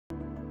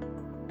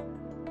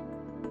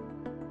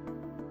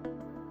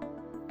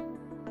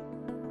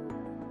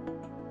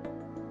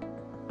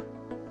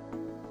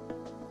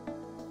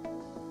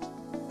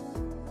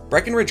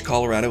Breckenridge,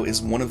 Colorado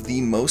is one of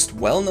the most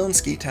well-known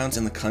ski towns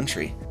in the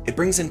country. It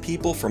brings in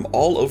people from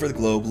all over the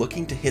globe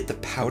looking to hit the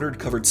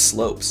powdered-covered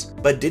slopes.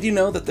 But did you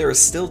know that there is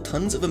still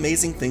tons of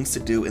amazing things to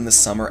do in the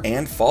summer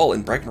and fall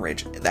in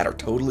Breckenridge that are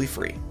totally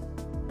free?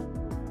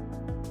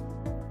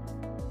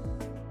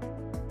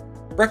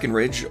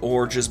 Breckenridge,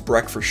 or just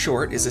Breck for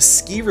short, is a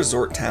ski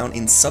resort town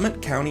in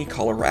Summit County,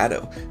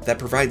 Colorado that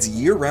provides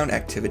year-round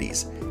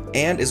activities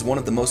and is one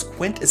of the most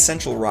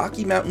quintessential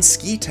Rocky Mountain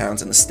ski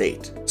towns in the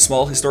state.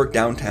 Small historic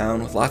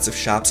downtown with lots of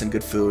shops and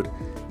good food,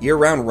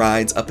 year-round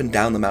rides up and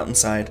down the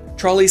mountainside,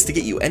 trolleys to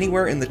get you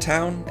anywhere in the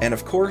town, and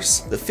of course,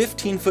 the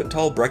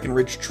 15-foot-tall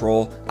Breckenridge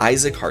Troll,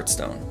 Isaac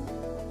Hartstone.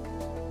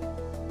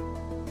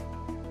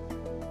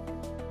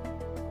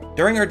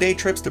 During our day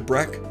trips to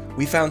Breck,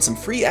 we found some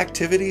free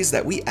activities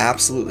that we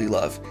absolutely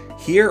love.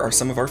 Here are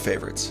some of our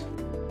favorites.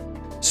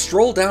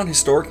 Stroll down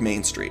historic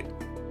Main Street.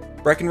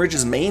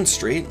 Breckenridge's Main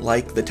Street,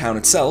 like the town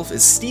itself,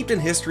 is steeped in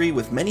history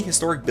with many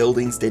historic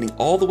buildings dating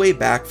all the way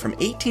back from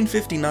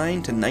 1859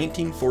 to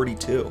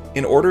 1942.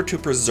 In order to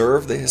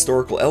preserve the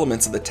historical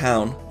elements of the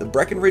town, the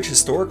Breckenridge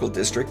Historical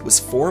District was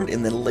formed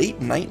in the late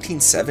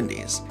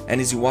 1970s,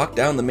 and as you walk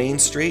down the Main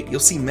Street, you'll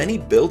see many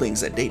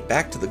buildings that date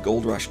back to the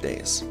Gold Rush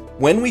days.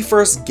 When we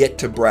first get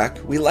to Breck,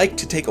 we like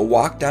to take a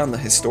walk down the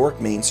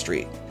historic Main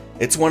Street.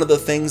 It's one of the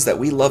things that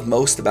we love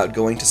most about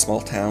going to small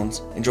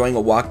towns, enjoying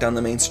a walk down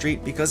the main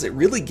street, because it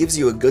really gives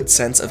you a good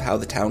sense of how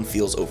the town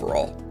feels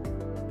overall.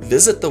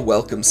 Visit the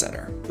Welcome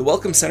Center. The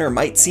Welcome Center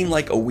might seem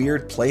like a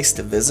weird place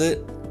to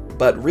visit,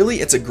 but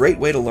really it's a great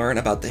way to learn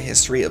about the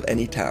history of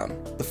any town.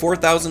 The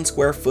 4,000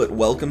 square foot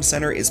Welcome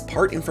Center is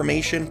part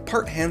information,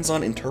 part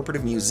hands-on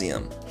interpretive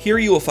museum. Here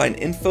you will find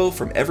info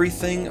from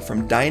everything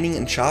from dining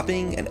and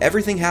shopping and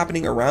everything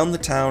happening around the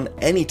town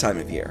any time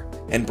of year.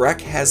 And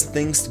Breck has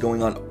things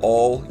going on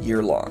all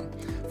year long,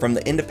 from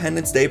the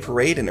Independence Day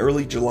Parade in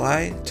early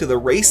July to the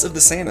Race of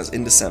the Santas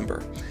in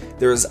December.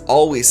 There is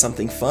always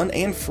something fun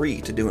and free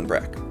to do in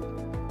Breck.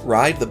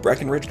 Ride the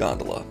Breckenridge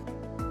Gondola.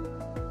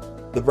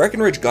 The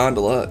Breckenridge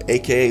Gondola,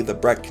 aka the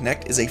Breck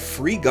Connect, is a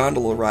free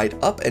gondola ride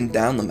up and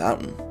down the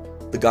mountain.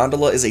 The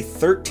gondola is a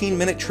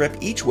 13-minute trip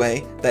each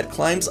way that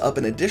climbs up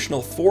an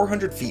additional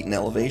 400 feet in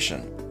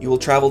elevation. You will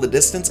travel the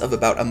distance of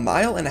about 1.5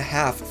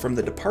 miles from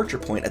the departure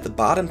point at the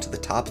bottom to the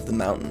top of the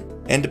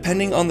mountain. And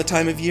depending on the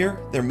time of year,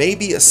 there may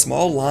be a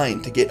small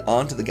line to get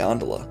onto the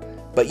gondola.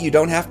 But you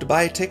don't have to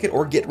buy a ticket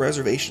or get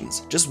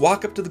reservations. Just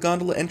walk up to the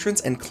gondola entrance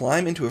and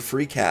climb into a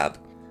free cab.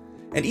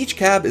 And each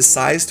cab is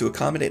sized to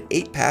accommodate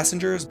 8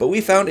 passengers, but we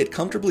found it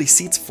comfortably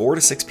seats 4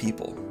 to 6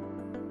 people.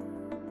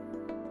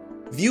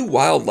 View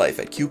wildlife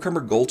at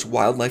Cucumber Gulch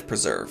Wildlife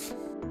Preserve.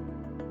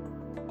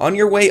 On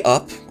your way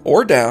up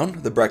or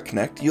down the Breck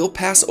Connect, you'll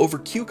pass over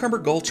Cucumber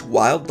Gulch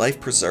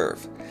Wildlife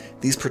Preserve.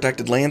 These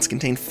protected lands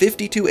contain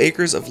 52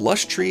 acres of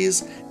lush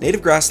trees,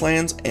 native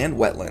grasslands, and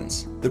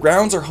wetlands. The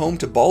grounds are home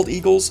to bald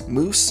eagles,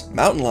 moose,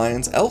 mountain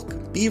lions, elk,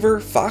 beaver,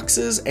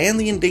 foxes, and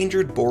the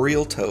endangered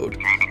boreal toad,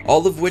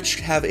 all of which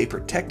have a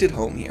protected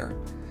home here.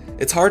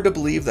 It's hard to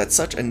believe that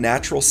such a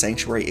natural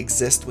sanctuary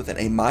exists within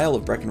a mile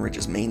of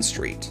Breckenridge's Main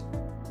Street.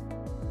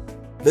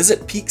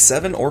 Visit Peak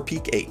 7 or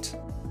Peak 8.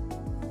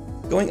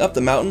 Going up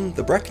the mountain,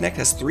 the Breck Connect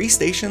has 3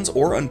 stations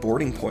or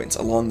unboarding points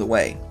along the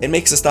way. It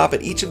makes a stop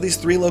at each of these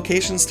 3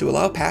 locations to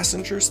allow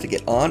passengers to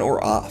get on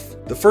or off.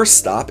 The first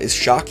stop is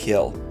Shock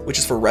Hill, which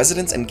is for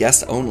residents and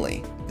guests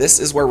only. This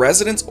is where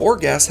residents or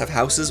guests have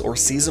houses or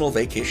seasonal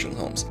vacation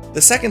homes.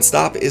 The second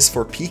stop is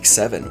for Peak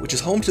 7, which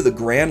is home to the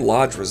Grand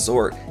Lodge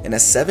Resort and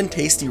has 7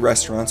 tasty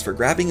restaurants for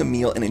grabbing a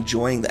meal and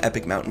enjoying the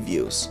epic mountain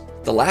views.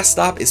 The last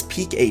stop is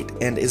Peak 8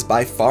 and is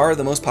by far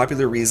the most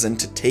popular reason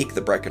to take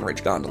the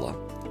Breckenridge Gondola.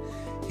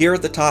 Here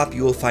at the top,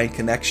 you will find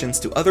connections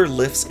to other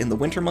lifts in the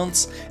winter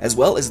months, as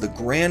well as the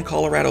Grand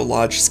Colorado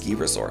Lodge Ski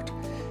Resort,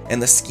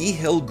 and the Ski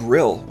Hill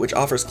Grill, which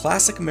offers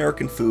classic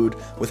American food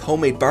with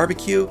homemade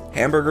barbecue,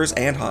 hamburgers,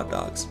 and hot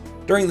dogs.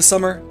 During the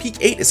summer, Peak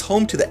 8 is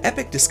home to the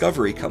Epic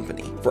Discovery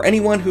Company. For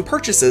anyone who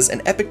purchases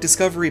an Epic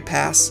Discovery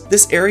Pass,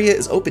 this area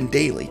is open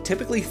daily,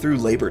 typically through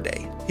Labor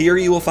Day. Here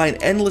you will find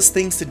endless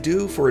things to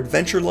do for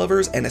adventure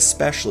lovers and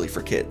especially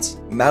for kids.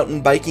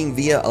 Mountain biking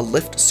via a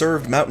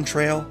lift-served mountain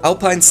trail,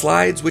 alpine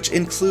slides which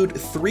include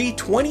 3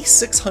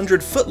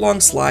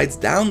 2,600-foot-long slides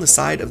down the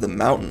side of the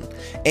mountain,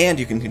 and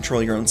you can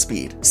control your own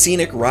speed.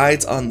 Scenic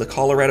rides on the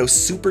Colorado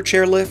Super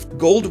Chairlift,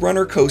 Gold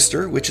Runner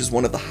Coaster, which is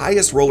one of the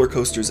highest roller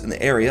coasters in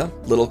the area,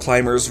 Little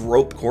Climbers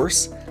Rope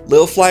Course,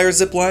 Lil Flyer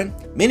Zipline,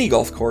 Mini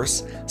Golf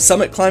Course,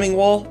 Summit Climbing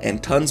Wall,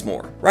 and tons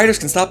more. Riders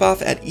can stop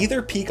off at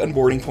either peak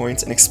unboarding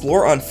points and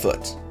explore on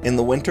foot. In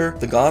the winter,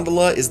 the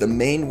gondola is the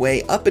main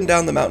way up and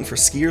down the mountain for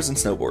skiers and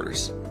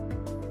snowboarders.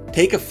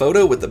 Take a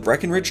photo with the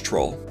Breckenridge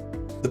Troll.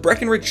 The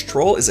Breckenridge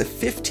Troll is a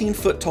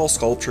 15-foot tall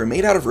sculpture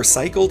made out of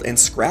recycled and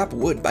scrap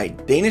wood by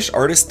Danish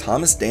artist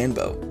Thomas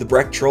Danbo. The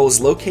Breck Troll is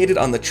located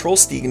on the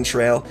Trollstigen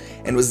Trail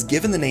and was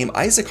given the name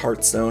Isaac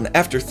Heartstone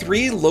after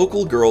 3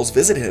 local girls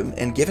visit him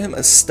and give him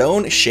a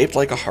stone shaped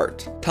like a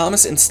heart.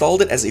 Thomas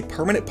installed it as a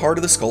permanent part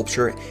of the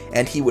sculpture,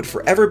 and he would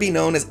forever be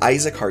known as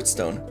Isaac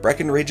Heartstone,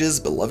 Breckenridge's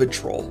beloved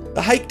troll.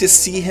 The hike to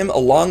see him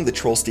along the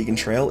Trollstigen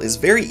Trail is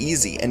very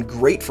easy and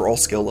great for all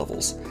skill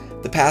levels.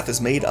 The path is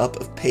made up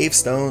of paved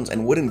stones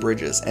and wooden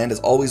bridges and is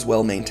always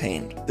well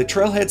maintained. The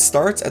trailhead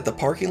starts at the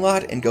parking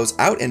lot and goes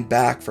out and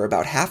back for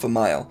about half a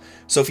mile,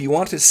 so if you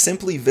want to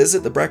simply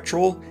visit the Breck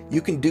Troll,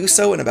 you can do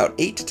so in about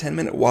 8 to 10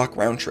 minute walk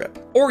round trip.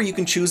 Or you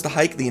can choose to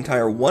hike the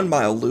entire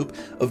 1-mile loop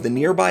of the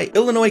nearby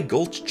Illinois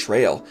Gulch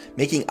Trail,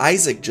 making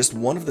Isaac just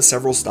one of the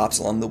several stops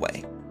along the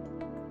way.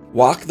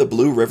 Walk the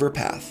Blue River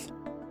Path.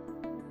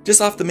 Just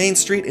off the main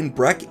street in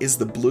Breck is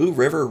the Blue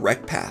River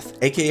Rec Path,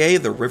 aka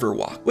the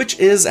Riverwalk, which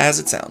is as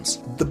it sounds.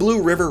 The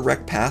Blue River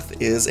Rec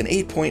Path is an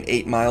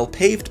 8.8-mile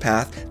paved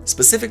path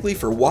specifically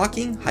for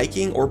walking,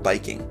 hiking, or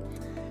biking.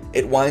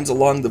 It winds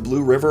along the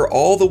Blue River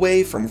all the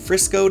way from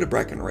Frisco to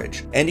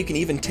Breckenridge, and you can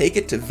even take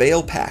it to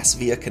Vail Pass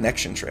via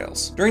connection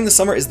trails. During the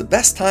summer is the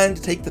best time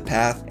to take the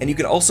path, and you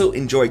can also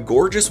enjoy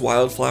gorgeous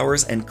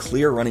wildflowers and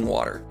clear running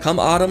water. Come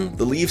autumn,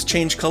 the leaves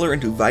change color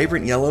into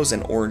vibrant yellows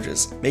and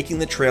oranges, making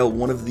the trail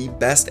one of the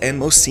best and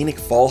most scenic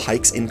fall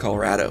hikes in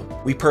Colorado.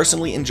 We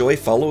personally enjoy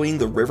following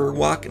the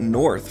Riverwalk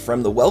north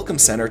from the Welcome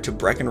Center to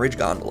Breckenridge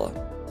Gondola.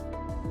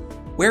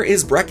 Where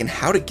is Breck and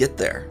how to get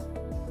there?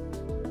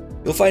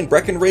 You'll find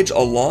Breckenridge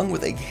along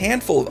with a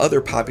handful of other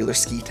popular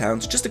ski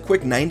towns just a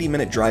quick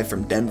 90-minute drive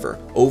from Denver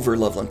over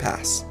Loveland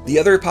Pass. The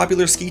other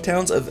popular ski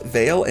towns of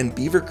Vail and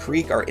Beaver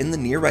Creek are in the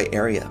nearby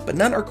area, but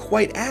none are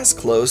quite as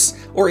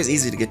close or as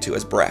easy to get to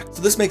as Breck.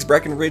 So this makes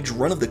Breckenridge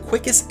one of the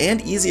quickest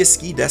and easiest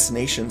ski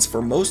destinations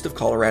for most of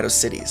Colorado's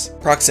cities.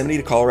 Proximity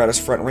to Colorado's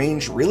Front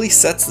Range really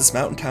sets this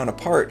mountain town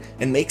apart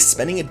and makes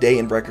spending a day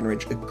in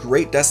Breckenridge a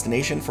great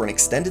destination for an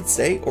extended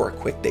stay or a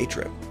quick day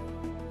trip.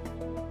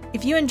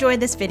 If you enjoyed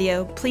this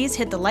video, please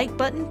hit the like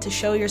button to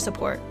show your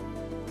support.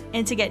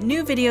 And to get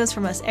new videos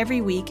from us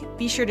every week,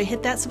 be sure to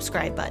hit that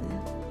subscribe button.